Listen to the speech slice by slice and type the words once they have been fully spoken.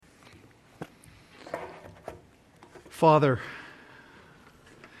Father,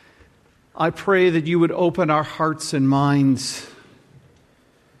 I pray that you would open our hearts and minds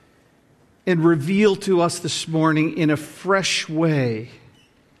and reveal to us this morning in a fresh way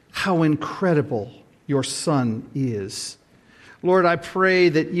how incredible your Son is. Lord, I pray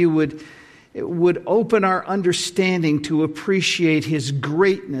that you would open our understanding to appreciate his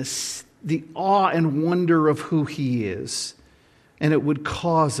greatness, the awe and wonder of who he is, and it would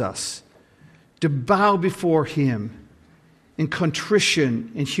cause us to bow before him in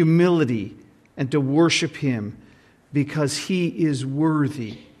contrition and humility and to worship him because he is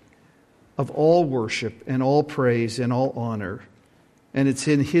worthy of all worship and all praise and all honor. And it's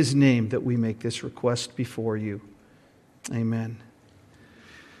in his name that we make this request before you. Amen.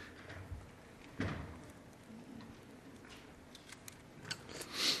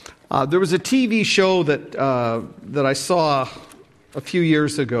 There was a TV show that I saw a few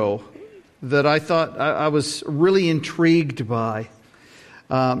years ago that I thought I was really intrigued by.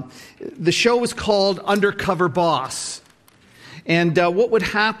 The show was called Undercover Boss. And what would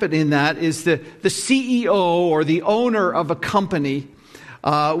happen in that is the CEO or the owner of a company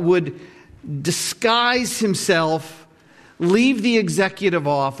would disguise himself, leave the executive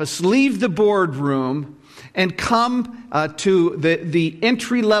office, leave the boardroom, and come to the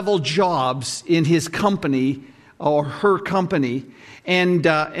entry-level jobs in his company or her company. And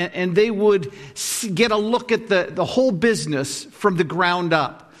they would get a look at the whole business from the ground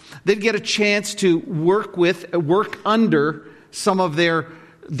up. They'd get a chance to work under some of their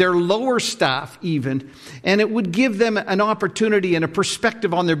lower staff even, and it would give them an opportunity and a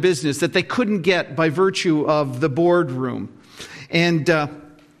perspective on their business that they couldn't get by virtue of the boardroom. And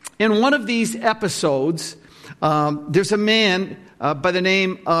in one of these episodes, there's a man by the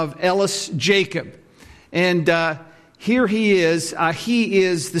name of Ellis Jacob, and here he is. He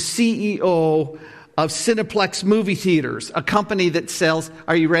is the CEO of Cineplex Movie Theaters, a company that sells,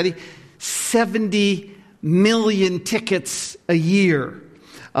 are you ready, 70 million tickets a year.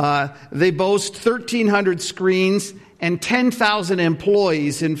 They boast 1,300 screens and 10,000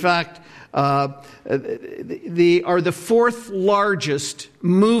 employees. In fact, they are the fourth largest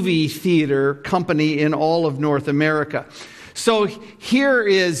movie theater company in all of North America. So here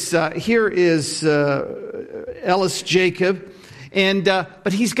is Ellis Jacob,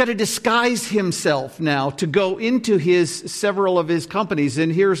 but he's got to disguise himself now to go into several of his companies,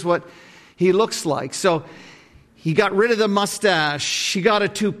 and here's what he looks like. So he got rid of the mustache, he got a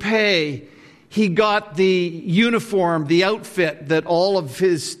toupee, he got the uniform, the outfit that all of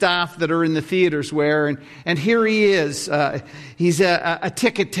his staff that are in the theaters wear, and here he is. He's a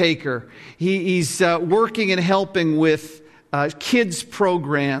ticket taker. He's working and helping with kids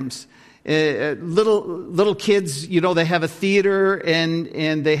programs. Little kids, they have a theater,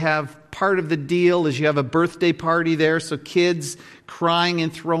 and they have part of the deal is you have a birthday party there, so kids crying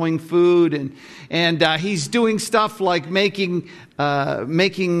and throwing food, and he's doing stuff like making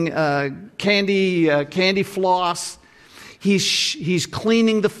candy floss. He's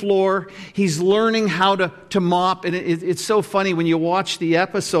cleaning the floor. He's learning how to mop, and it's so funny when you watch the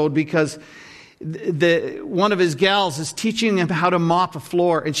episode because one of his gals is teaching him how to mop a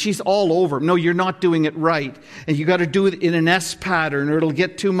floor, and she's all over him. No, you're not doing it right, and you got to do it in an S pattern or it'll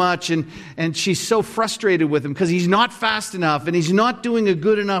get too much, and she's so frustrated with him because he's not fast enough and he's not doing a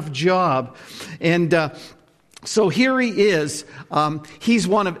good enough job. And so here he is. He's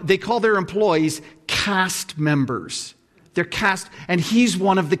they call their employees cast members. They're cast, and he's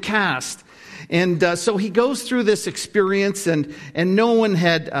one of the cast. And so he goes through this experience, and no one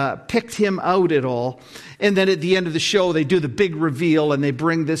had picked him out at all. And then at the end of the show, they do the big reveal, and they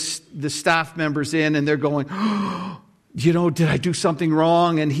bring the staff members in, and they're going, did I do something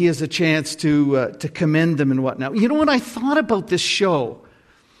wrong? And he has a chance to commend them and whatnot. You know what I thought about this show?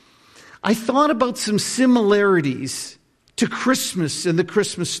 I thought about some similarities to Christmas and the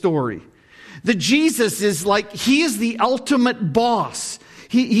Christmas story. That Jesus is he is the ultimate boss.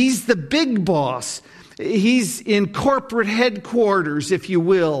 He's the big boss. He's in corporate headquarters, if you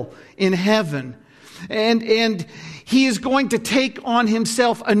will, in heaven. And he is going to take on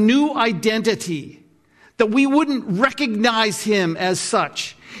himself a new identity that we wouldn't recognize him as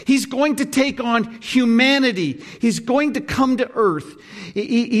such. He's going to take on humanity. He's going to come to earth.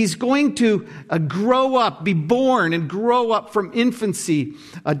 He's going to grow up, be born and grow up from infancy,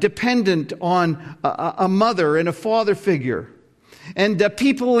 dependent on a mother and a father figure. And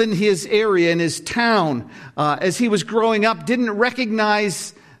people in his area, in his town, as he was growing up, didn't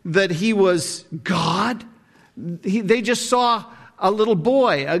recognize that he was God. They just saw a little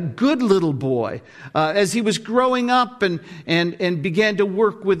boy, a good little boy. As he was growing up and began to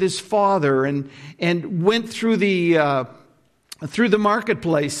work with his father and went through the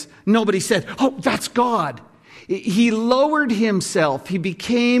marketplace, nobody said, "Oh, that's God." He lowered himself. He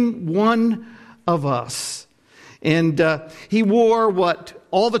became one of us. And he wore what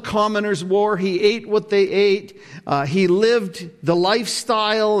all the commoners wore. He ate what they ate. He lived the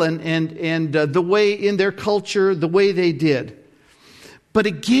lifestyle and the way in their culture, the way they did. But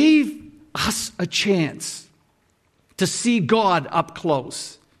it gave us a chance to see God up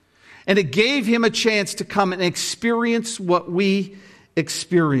close. And it gave him a chance to come and experience what we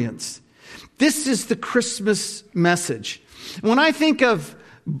experience. This is the Christmas message. When I think of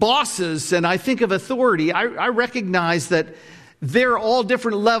bosses and I think of authority, I recognize that there are all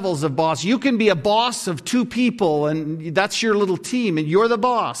different levels of boss. You can be a boss of 2 people, and that's your little team, and you're the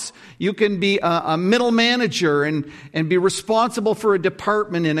boss. You can be a middle manager and be responsible for a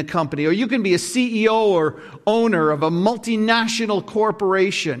department in a company. Or you can be a CEO or owner of a multinational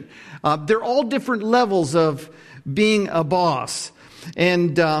corporation. They're all different levels of being a boss.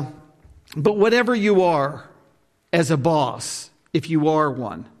 But whatever you are as a boss, if you are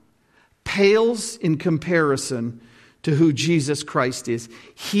one, pales in comparison to who Jesus Christ is.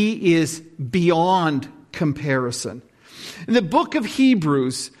 He is beyond comparison. In the book of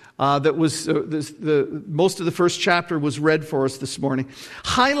Hebrews, that was most of the first chapter was read for us this morning,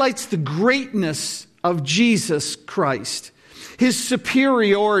 highlights the greatness of Jesus Christ, his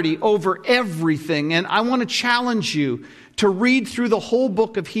superiority over everything. And I want to challenge you to read through the whole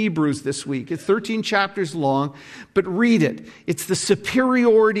book of Hebrews this week. It's 13 chapters long, but read it. It's the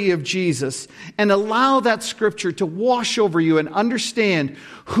superiority of Jesus, and allow that scripture to wash over you and understand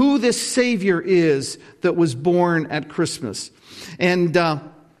who this Savior is that was born at Christmas. And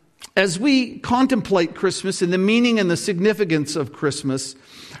as we contemplate Christmas and the meaning and the significance of Christmas,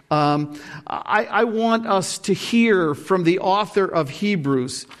 I want us to hear from the author of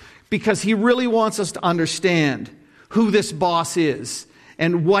Hebrews, because he really wants us to understand who this boss is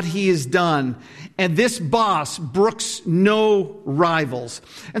and what he has done. And this boss brooks no rivals.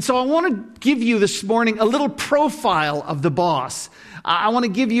 And so I want to give you this morning a little profile of the boss. I want to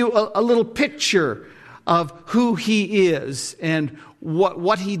give you a little picture of who he is and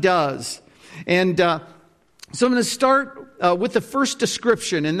what he does. And so I'm going to start with the first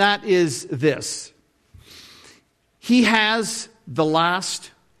description, and that is this. He has the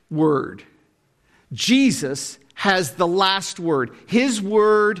last word. Jesus has the last word. His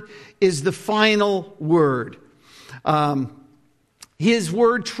word is the final word. His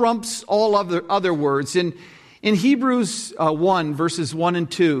word trumps all other words. In Hebrews 1, verses 1 and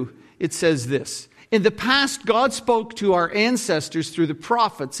 2, it says this: "In the past, God spoke to our ancestors through the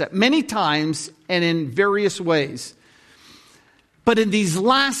prophets at many times and in various ways. But in these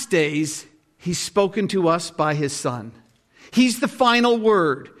last days, He's spoken to us by His Son." He's the final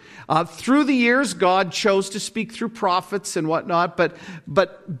word. Through the years, God chose to speak through prophets and whatnot,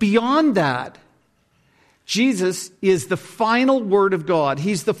 but beyond that, Jesus is the final word of God.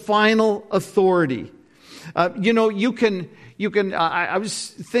 He's the final authority. I was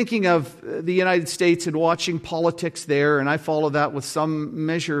thinking of the United States and watching politics there, and I follow that with some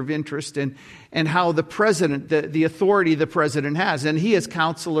measure of interest, and how the president, the authority the president has. And he has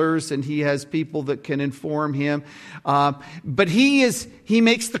counselors, and he has people that can inform him. But he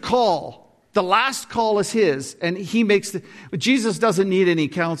makes the call. The last call is his, and Jesus doesn't need any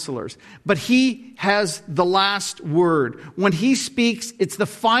counselors, but he has the last word. When he speaks, it's the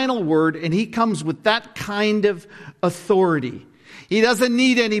final word, and he comes with that kind of authority. He doesn't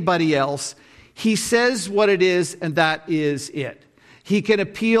need anybody else. He says what it is, and that is it. You can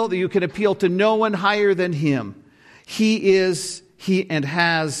appeal to no one higher than him. He has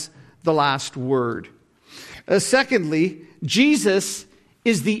the last word. Secondly, Jesus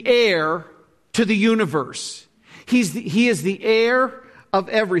is the heir to the universe. He is the heir of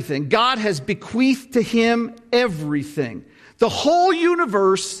everything. God has bequeathed to him everything. The whole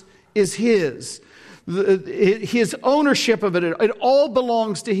universe is his. His ownership of it all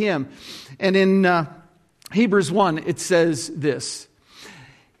belongs to him. And in Hebrews 1, it says this: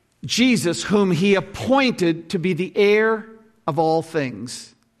 Jesus, whom he appointed to be the heir of all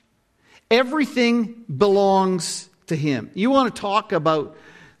things. Everything belongs to him. You want to talk about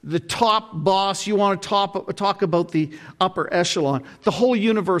the top boss, you want to talk about the upper echelon. The whole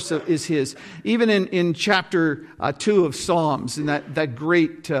universe is his. Even in chapter 2 of Psalms, in that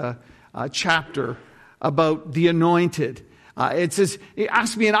great chapter about the anointed, it says,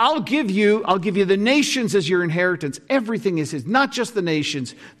 "Ask me, and I'll give you the nations as your inheritance." Everything is his, not just the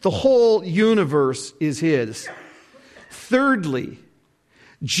nations. The whole universe is his. Thirdly,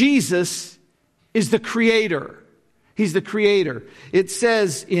 Jesus is the creator. He's the creator. It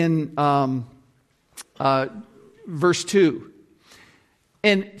says in verse 2,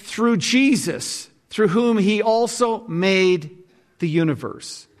 and through Jesus, through whom he also made the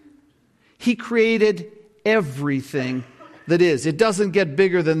universe. He created everything that is. It doesn't get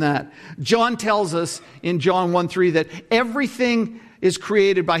bigger than that. John tells us in John 1:3 that everything is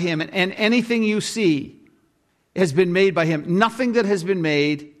created by him, and anything you see has been made by him. Nothing that has been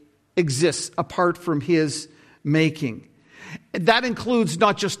made exists apart from his making. That includes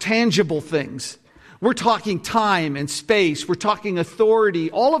not just tangible things. We're talking time and space. We're talking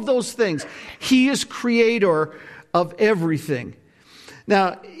authority. All of those things. He is creator of everything.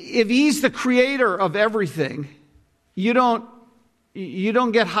 Now, if he's the creator of everything, you don't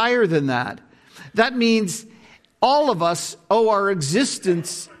get higher than that. That means all of us owe our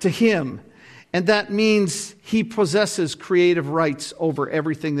existence to him. And that means he possesses creative rights over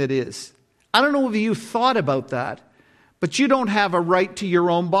everything that is. I don't know if you thought about that, but you don't have a right to your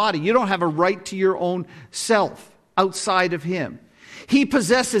own body. You don't have a right to your own self outside of him. He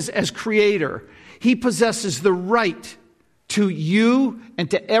possesses, as creator, he possesses the right to you and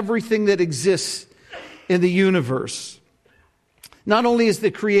to everything that exists in the universe. Not only is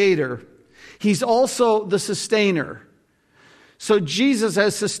the creator, he's also the sustainer. So Jesus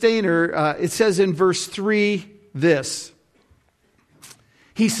as sustainer, it says in verse 3 this: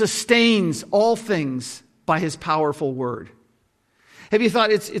 he sustains all things by his powerful word. Have you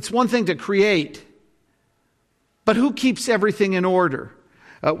thought it's one thing to create, but who keeps everything in order?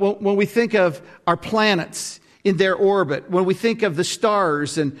 When we think of our planets in their orbit, when we think of the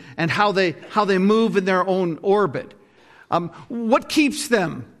stars and how they move in their own orbit, what keeps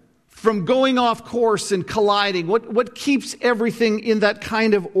them from going off course and colliding? What keeps everything in that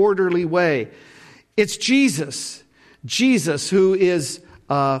kind of orderly way? It's Jesus. Jesus who is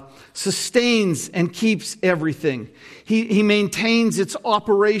sustains and keeps everything. He maintains its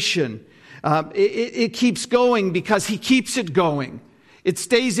operation. It keeps going because he keeps it going. It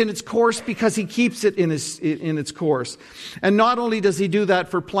stays in its course because he keeps it in its course. And not only does he do that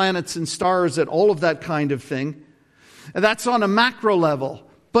for planets and stars and all of that kind of thing, that's on a macro level,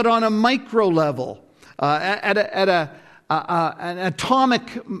 but on a micro level, at an atomic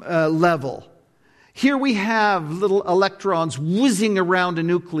level. Here we have little electrons whizzing around a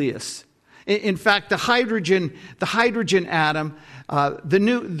nucleus. In fact, the hydrogen atom,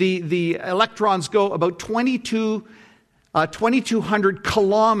 the electrons go about 2,200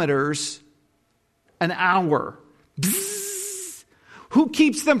 kilometers an hour. Bzzz. Who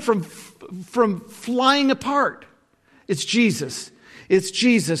keeps them from flying apart? It's Jesus. It's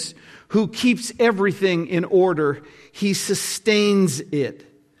Jesus who keeps everything in order. He sustains it.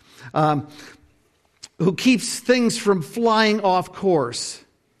 Who keeps things from flying off course.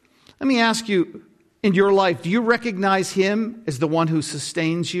 Let me ask you, in your life, do you recognize him as the one who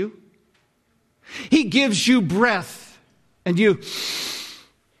sustains you? He gives you breath, and you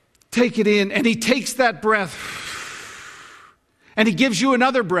take it in, and he takes that breath, and he gives you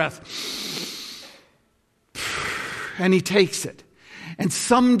another breath, and he takes it. And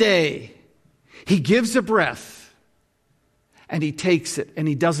someday, he gives a breath, and he takes it, and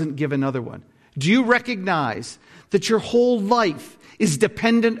he doesn't give another one. Do you recognize that your whole life is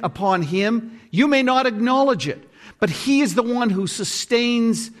dependent upon him? You may not acknowledge it, but he is the one who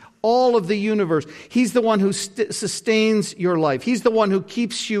sustains all of the universe. He's the one who sustains your life. He's the one who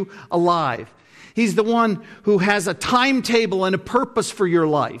keeps you alive. He's the one who has a timetable and a purpose for your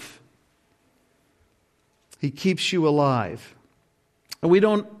life. He keeps you alive.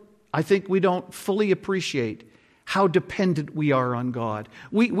 And I think we don't fully appreciate how dependent we are on God.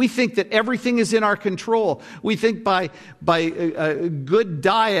 We think that everything is in our control. We think by a good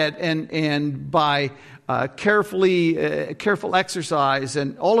diet and by careful exercise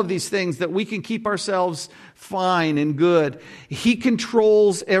and all of these things that we can keep ourselves fine and good. He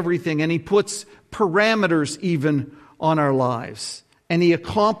controls everything, and he puts parameters even on our lives. And he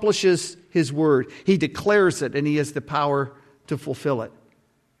accomplishes his word. He declares it, and he has the power to fulfill it.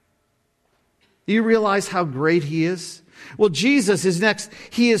 Do you realize how great he is? Well, Jesus is next.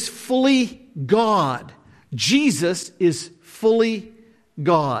 He is fully God. Jesus is fully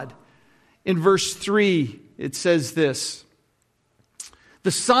God. In verse 3, it says this: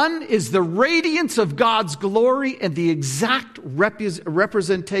 the Son is the radiance of God's glory and the exact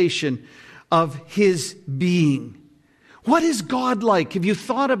representation of his being. What is God like? Have you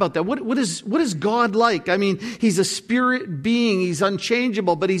thought about that? What is God like? I mean, he's a spirit being. He's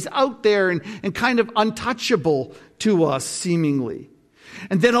unchangeable, but he's out there and kind of untouchable to us, seemingly.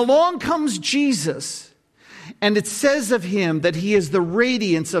 And then along comes Jesus, And it says of him that he is the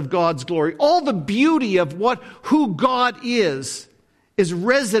radiance of God's glory. All the beauty of who God is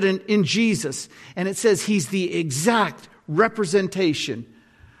resident in Jesus. And it says he's the exact representation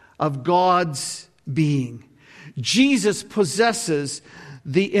of God's being. Jesus possesses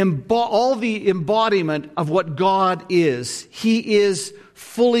all the embodiment of what God is. He is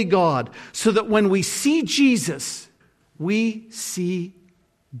fully God. So that when we see Jesus, we see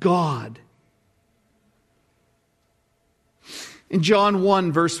God. In John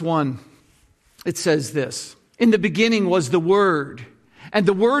 1, verse 1, it says this: "In the beginning was the Word, and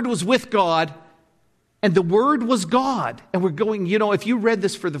the Word was with God, and the Word was God." And we're going, if you read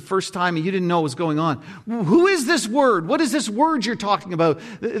this for the first time and you didn't know what was going on, who is this Word? What is this Word you're talking about?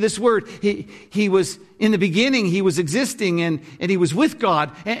 This Word, he was, in the beginning, he was existing, and he was with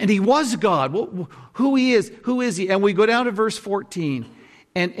God, and he was God. Who is he? And we go down to verse 14,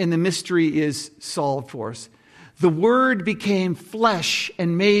 and the mystery is solved for us. "The Word became flesh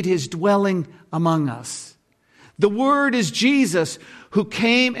and made his dwelling among us." The Word is Jesus, who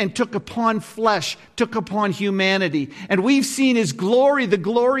came and took upon flesh, took upon humanity. And we've seen his glory, the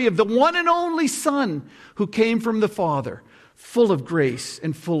glory of the one and only Son who came from the Father, full of grace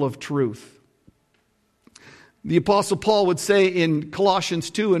and full of truth. The Apostle Paul would say in Colossians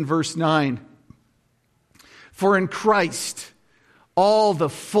 2 and verse 9, "For in Christ all the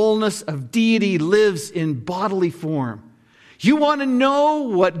fullness of deity lives in bodily form." You want to know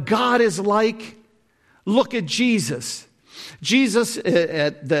what God is like? Look at Jesus. Jesus,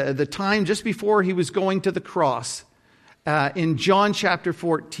 at the time just before he was going to the cross, in John chapter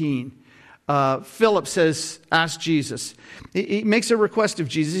 14, Philip asks Jesus, he makes a request of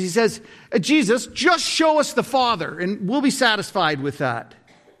Jesus. He says, "Jesus, just show us the Father, and we'll be satisfied with that."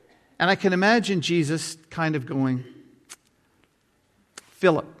 And I can imagine Jesus kind of going,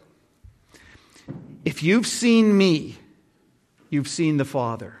 "Philip, if you've seen me, you've seen the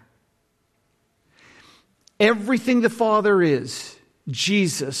Father." Everything the Father is,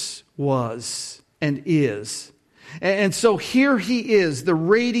 Jesus was and is. And so here he is, the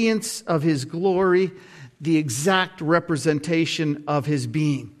radiance of his glory, the exact representation of his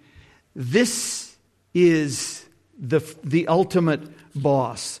being. This is the ultimate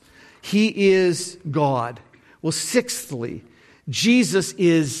boss. He is God. Well, sixthly, Jesus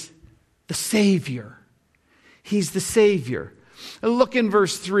is the Savior. He's the Savior. Look in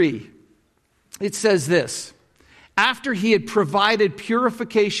verse 3. It says this: "After he had provided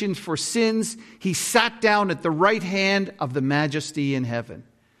purification for sins, he sat down at the right hand of the Majesty in heaven."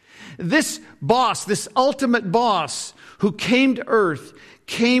 This boss, this ultimate boss who came to earth,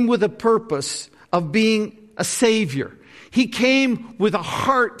 came with a purpose of being a Savior. He came with a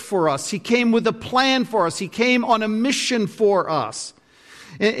heart for us. He came with a plan for us. He came on a mission for us.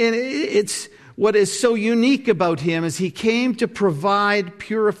 And it's what is so unique about him is he came to provide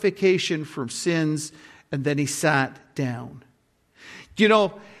purification from sins, and then he sat down. You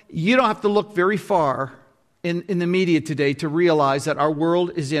don't have to look very far in the media today to realize that our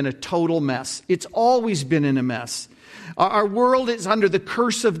world is in a total mess. It's always been in a mess. Our world is under the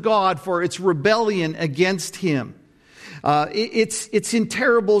curse of God for its rebellion against him. It's in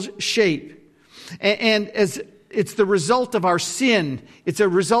terrible shape. And as it's the result of our sin. It's a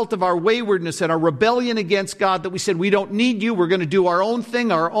result of our waywardness and our rebellion against God that we said, we don't need you. We're going to do our own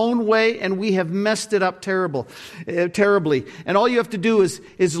thing, our own way, and we have messed it up terribly. And all you have to do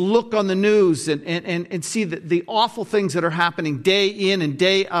is look on the news and see the awful things that are happening day in and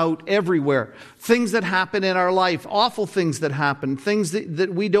day out everywhere. Things that happen in our life, awful things that happen, things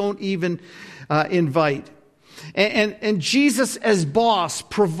that we don't even invite. And Jesus as boss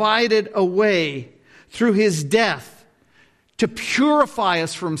provided a way through his death to purify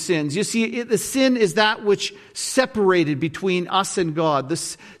us from sins. You see, the sin is that which separated between us and God.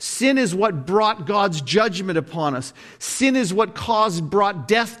 Sin is what brought God's judgment upon us. Sin is what brought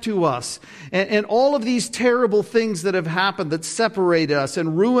death to us. And all of these terrible things that have happened that separate us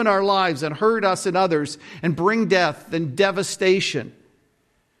and ruin our lives and hurt us and others and bring death and devastation.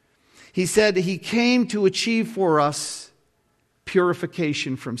 He said he came to achieve for us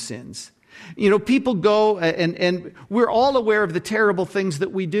purification from sins. You know, people go, and we're all aware of the terrible things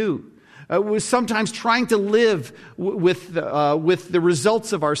that we do. We're sometimes trying to live with the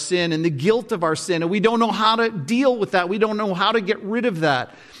results of our sin and the guilt of our sin, and we don't know how to deal with that. We don't know how to get rid of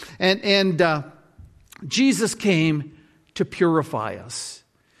that. And Jesus came to purify us,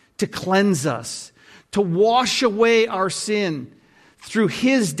 to cleanse us, to wash away our sin through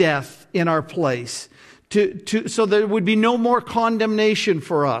his death in our place, so there would be no more condemnation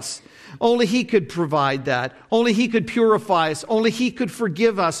for us. Only He could provide that. Only He could purify us. Only He could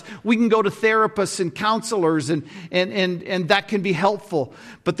forgive us. We can go to therapists and counselors, and that can be helpful.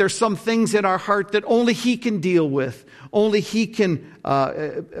 But there's some things in our heart that only He can deal with. Only He can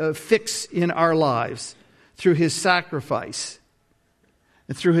fix in our lives through His sacrifice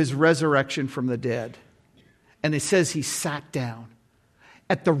and through His resurrection from the dead. And it says He sat down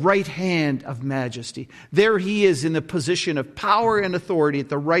at the right hand of majesty. There He is in the position of power and authority at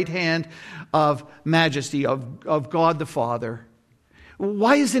the right hand of majesty of God the Father.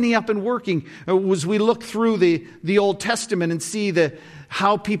 Why isn't He up and working? As we look through the Old Testament and see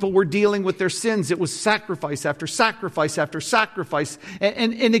how people were dealing with their sins, it was sacrifice after sacrifice after sacrifice.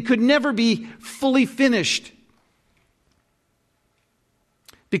 And it could never be fully finished,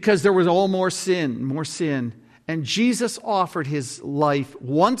 because there was all more sin. And Jesus offered His life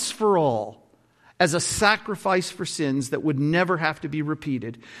once for all as a sacrifice for sins that would never have to be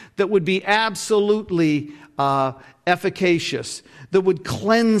repeated, that would be absolutely efficacious, that would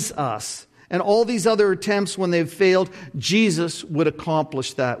cleanse us. And all these other attempts, when they've failed, Jesus would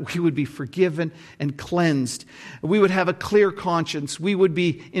accomplish that. We would be forgiven and cleansed. We would have a clear conscience. We would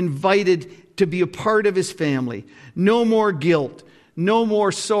be invited to be a part of His family. No more guilt, no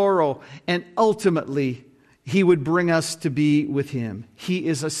more sorrow, and ultimately, He would bring us to be with Him. He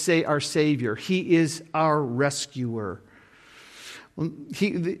is our Savior. He is our rescuer.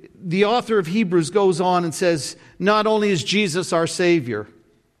 The author of Hebrews goes on and says, not only is Jesus our Savior,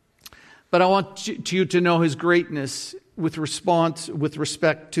 but I want you to know His greatness with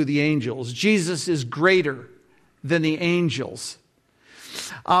respect to the angels. Jesus is greater than the angels.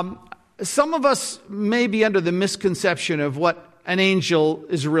 Some of us may be under the misconception of what an angel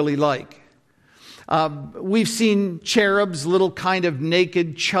is really like. We've seen cherubs, little kind of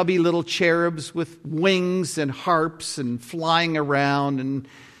naked, chubby little cherubs with wings and harps and flying around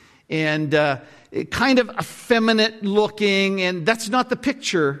and kind of effeminate looking. And that's not the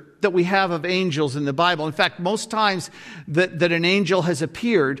picture that we have of angels in the Bible. In fact, most times that an angel has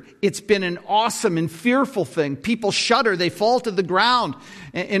appeared, it's been an awesome and fearful thing. People shudder, they fall to the ground.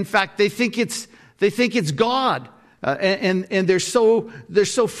 In fact, they think it's God. And they're so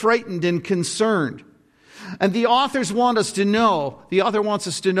frightened and concerned. And the author wants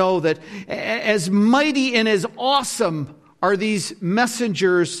us to know that as mighty and as awesome are these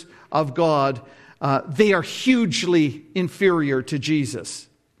messengers of God, they are hugely inferior to Jesus.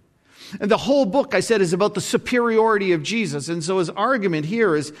 And the whole book, I said, is about the superiority of Jesus. And so his argument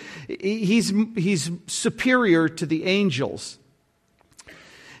here is he's superior to the angels.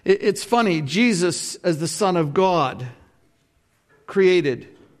 It's funny, Jesus, as the Son of God, created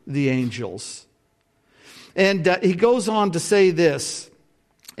the angels. And he goes on to say this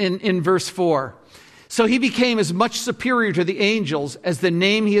in verse 4. So He became as much superior to the angels as the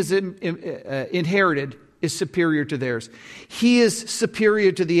name He has inherited is superior to theirs. He is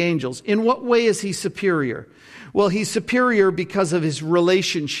superior to the angels. In what way is He superior? Well, He's superior because of His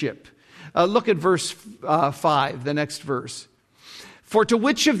relationship. Look at verse 5, the next verse. For to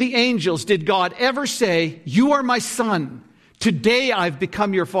which of the angels did God ever say, "You are my son, today I've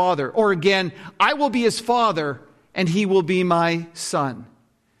become your father"? Or again, "I will be his father, and he will be my son"?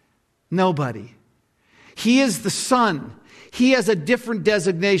 Nobody. He is the Son. He has a different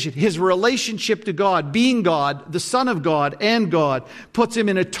designation. His relationship to God, being God, the Son of God and God, puts Him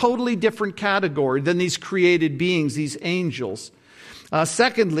in a totally different category than these created beings, these angels.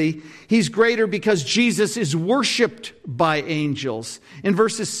 Secondly, He's greater because Jesus is worshipped by angels. In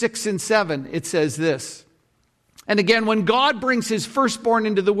verses 6 and 7, it says this. And again, when God brings His firstborn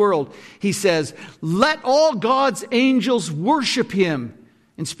into the world, He says, "Let all God's angels worship Him."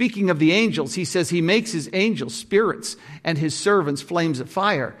 And speaking of the angels, He says He makes His angels spirits and His servants flames of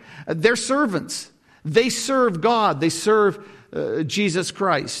fire. They're servants. They serve God. They serve Jesus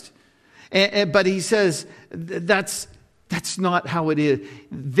Christ. But He says that's not how it is.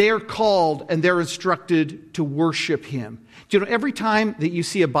 They're called and they're instructed to worship Him. Do you know, every time that you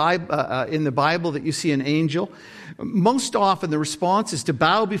see in the Bible that you see an angel, most often the response is to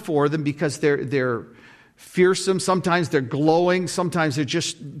bow before them because they're fearsome. Sometimes they're glowing. Sometimes they're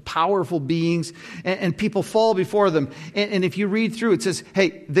just powerful beings. And people fall before them. And if you read through, it says,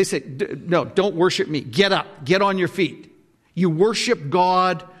 hey, they say, no, don't worship me. Get up. Get on your feet. You worship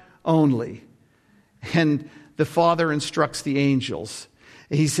God only. And the Father instructs the angels.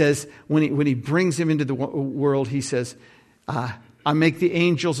 He says, when he brings him into the world, He says, I make the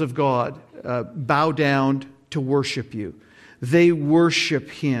angels of God bow down to worship you. They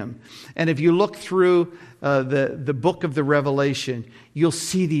worship Him. And if you look through the book of the Revelation, you'll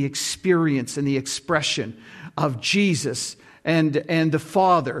see the experience and the expression of Jesus and the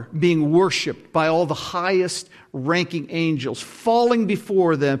Father being worshipped by all the highest ranking angels, falling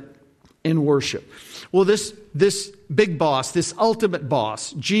before them in worship. Well, this big boss, this ultimate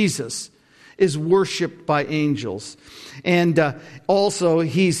boss, Jesus, is worshipped by angels. And also,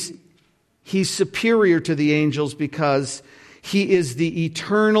 he's superior to the angels because he is the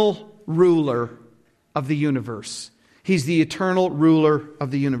eternal ruler of the universe. He's the eternal ruler of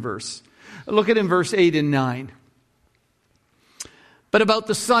the universe. Look at in verse 8 and 9. But about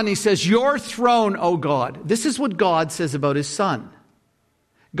the Son, he says, your throne, O God. This is what God says about his Son.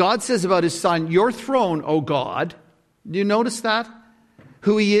 God says about his Son, your throne, O God. Do you notice that?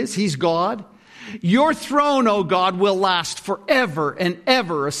 Who he is? He's God. Your throne, O God, will last forever and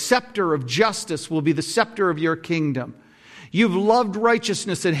ever. A scepter of justice will be the scepter of your kingdom. You've loved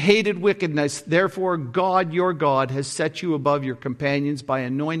righteousness and hated wickedness. Therefore, God, your God, has set you above your companions by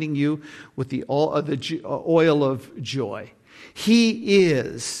anointing you with the oil of joy. He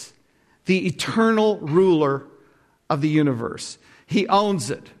is the eternal ruler of the universe. He owns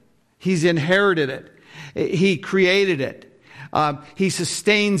it. He's inherited it. He created it. He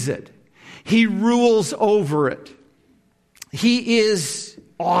sustains it. He rules over it. He is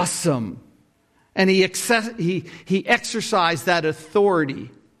awesome. And he exercised that authority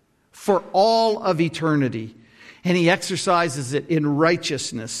for all of eternity. And he exercises it in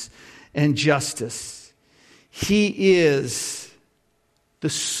righteousness and justice. He is the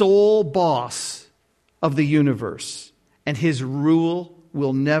sole boss of the universe. And his rule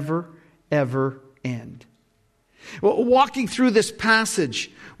will never, ever end. Walking through this passage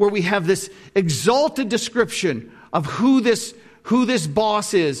where we have this exalted description of who this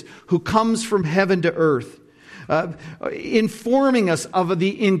boss is, who comes from heaven to earth, informing us of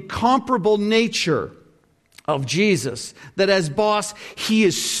the incomparable nature of Jesus, that as boss, he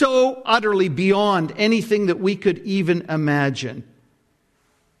is so utterly beyond anything that we could even imagine.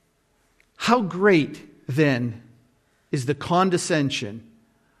 How great, then, is the condescension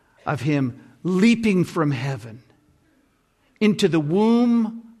of him leaping from heaven into the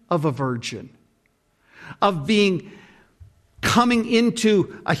womb of a virgin, of coming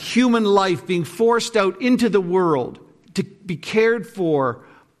into a human life, being forced out into the world to be cared for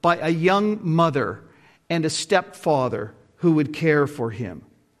by a young mother and a stepfather who would care for him.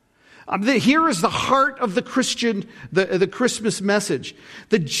 Here is the heart of the Christmas message,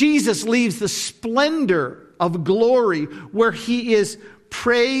 that Jesus leaves the splendor of glory where he is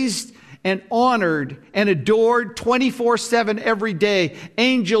praised and honored and adored 24/7 every day.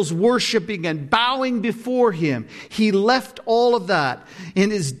 Angels worshiping and bowing before him. He left all of that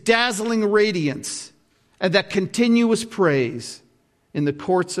in his dazzling radiance and that continuous praise in the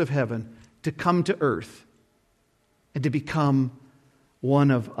courts of heaven to come to earth and to become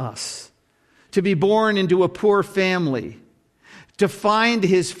one of us. To be born into a poor family. To find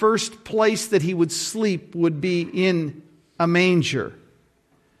his first place that he would sleep would be in a manger.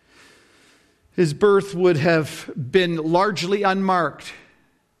 His birth would have been largely unmarked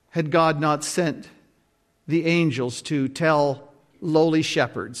had God not sent the angels to tell lowly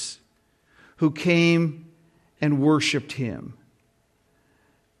shepherds who came and worshiped him.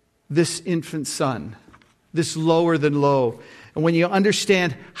 This infant son, this lower than low. And when you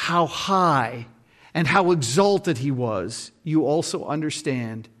understand how high and how exalted he was, you also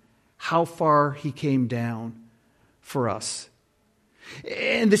understand how far he came down for us.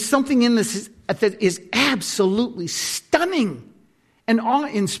 And there's something in this that is absolutely stunning and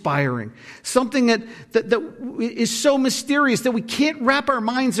awe-inspiring. Something that is so mysterious that we can't wrap our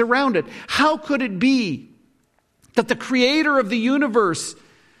minds around it. How could it be that the creator of the universe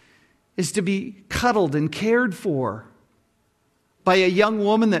is to be cuddled and cared for by a young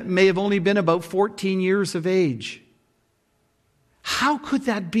woman that may have only been about 14 years of age? How could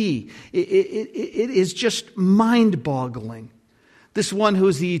that be? It is just mind-boggling. This one who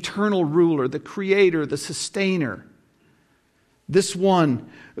is the eternal ruler, the creator, the sustainer. This one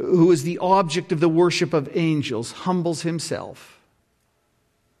who is the object of the worship of angels humbles himself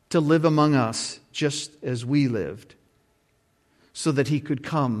to live among us just as we lived, so that he could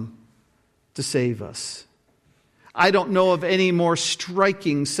come to save us. I don't know of any more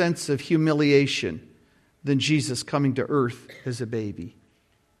striking sense of humiliation than Jesus coming to earth as a baby.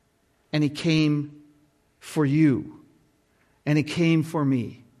 And he came for you. And he came for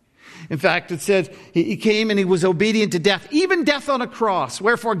me. In fact, it said he came and he was obedient to death, even death on a cross.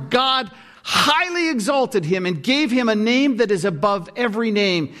 Wherefore God highly exalted him and gave him a name that is above every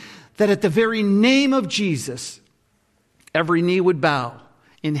name, that at the very name of Jesus, every knee would bow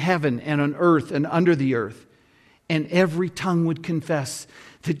in heaven and on earth and under the earth, and every tongue would confess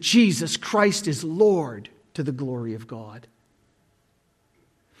that Jesus Christ is Lord, to the glory of God.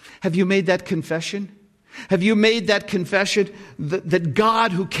 Have you made that confession? Have you made that confession that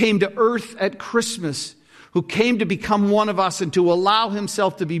God, who came to earth at Christmas, who came to become one of us and to allow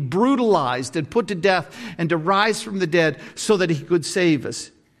himself to be brutalized and put to death and to rise from the dead so that he could save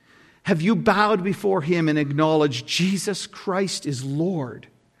us? Have you bowed before him and acknowledged Jesus Christ is Lord?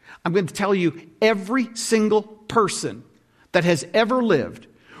 I'm going to tell you, every single person that has ever lived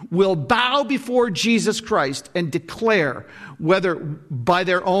will bow before Jesus Christ and declare, whether by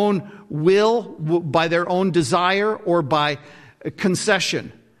their own will, by their own desire, or by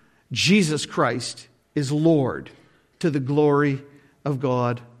concession, Jesus Christ is Lord, to the glory of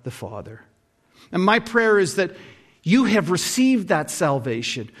God the Father. And my prayer is that you have received that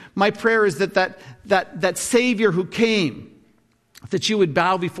salvation. My prayer is that Savior who came, that you would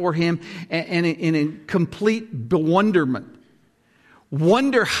bow before him and in complete bewilderment.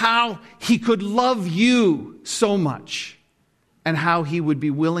 Wonder how he could love you so much, and how he would be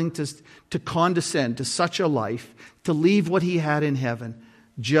willing to condescend to such a life, to leave what he had in heaven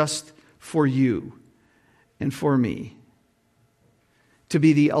just for you and for me, to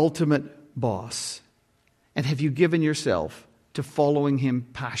be the ultimate boss. And have you given yourself to following him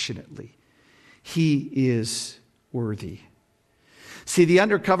passionately? He is worthy. See, the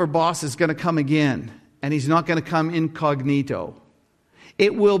undercover boss is going to come again, and he's not going to come incognito. He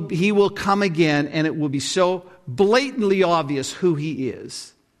will come again, and it will be so blatantly obvious who he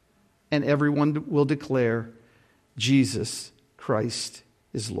is. And everyone will declare, Jesus Christ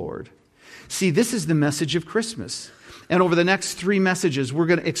is Lord. See, this is the message of Christmas. And over the next 3 messages, we're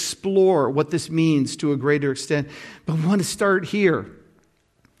going to explore what this means to a greater extent. But we want to start here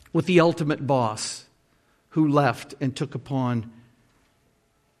with the ultimate boss who left and took upon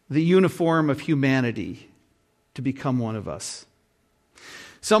the uniform of humanity to become one of us.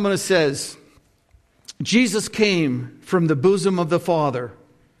 Someone says, Jesus came from the bosom of the Father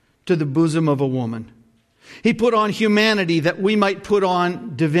to the bosom of a woman. He put on humanity that we might put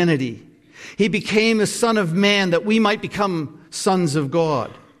on divinity. He became the Son of Man that we might become sons of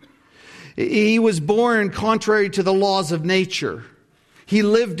God. He was born contrary to the laws of nature. He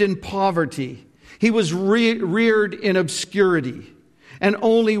lived in poverty. He was reared in obscurity, and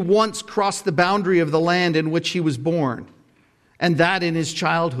only once crossed the boundary of the land in which he was born, and that in his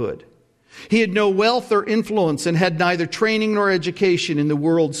childhood. He had no wealth or influence and had neither training nor education in the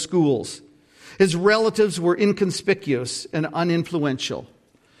world's schools. His relatives were inconspicuous and uninfluential.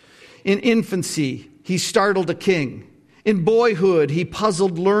 In infancy, he startled a king. In boyhood, he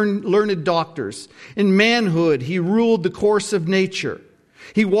puzzled learned doctors. In manhood, he ruled the course of nature.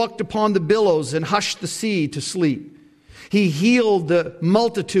 He walked upon the billows and hushed the sea to sleep. He healed the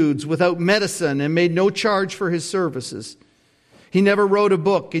multitudes without medicine and made no charge for his services. He never wrote a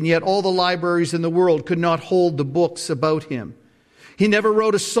book, and yet all the libraries in the world could not hold the books about him. He never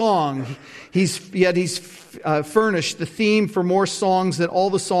wrote a song, he's furnished the theme for more songs than all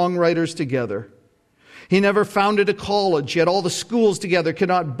the songwriters together. He never founded a college, yet all the schools together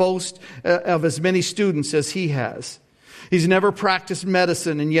cannot boast of as many students as he has. He's never practiced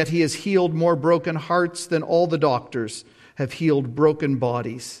medicine, and yet he has healed more broken hearts than all the doctors have healed broken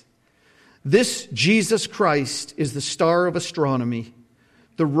bodies. This Jesus Christ is the star of astronomy,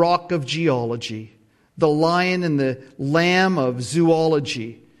 the rock of geology, the lion and the lamb of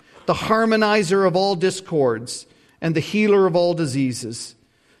zoology, the harmonizer of all discords, and the healer of all diseases.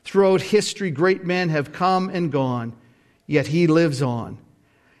 Throughout history, great men have come and gone, yet he lives on.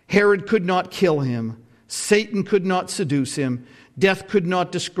 Herod could not kill him. Satan could not seduce him. Death could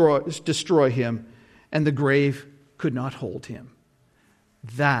not destroy him. And the grave could not hold him.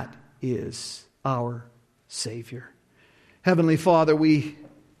 That is our Savior. Heavenly Father, we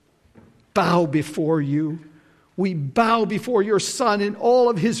bow before you. We bow before your Son in all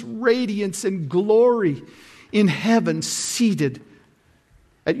of his radiance and glory in heaven, seated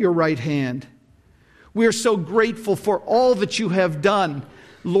at your right hand. We are so grateful for all that you have done,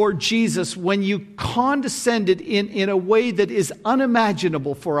 Lord Jesus, when you condescended in a way that is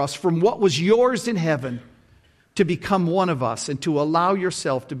unimaginable for us from what was yours in heaven to become one of us and to allow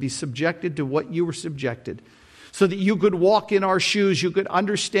yourself to be subjected to what you were subjected, so that you could walk in our shoes, you could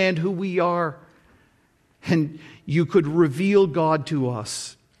understand who we are, and you could reveal God to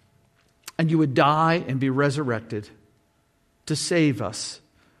us, and you would die and be resurrected to save us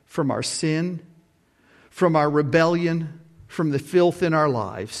from our sin, from our rebellion, from the filth in our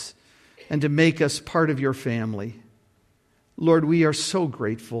lives, and to make us part of your family. Lord, we are so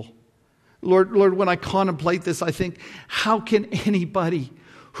grateful. Lord, when I contemplate this, I think, how can anybody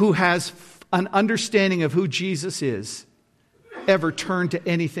who has an understanding of who Jesus is ever turn to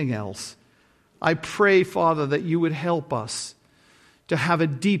anything else? I pray, Father, that you would help us to have a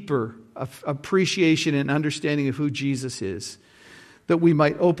deeper appreciation and understanding of who Jesus is, that we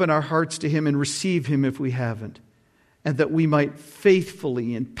might open our hearts to Him and receive Him if we haven't, and that we might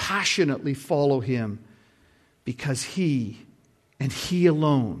faithfully and passionately follow Him, because He and He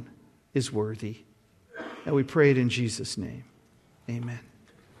alone is worthy. And we pray it in Jesus' name. Amen.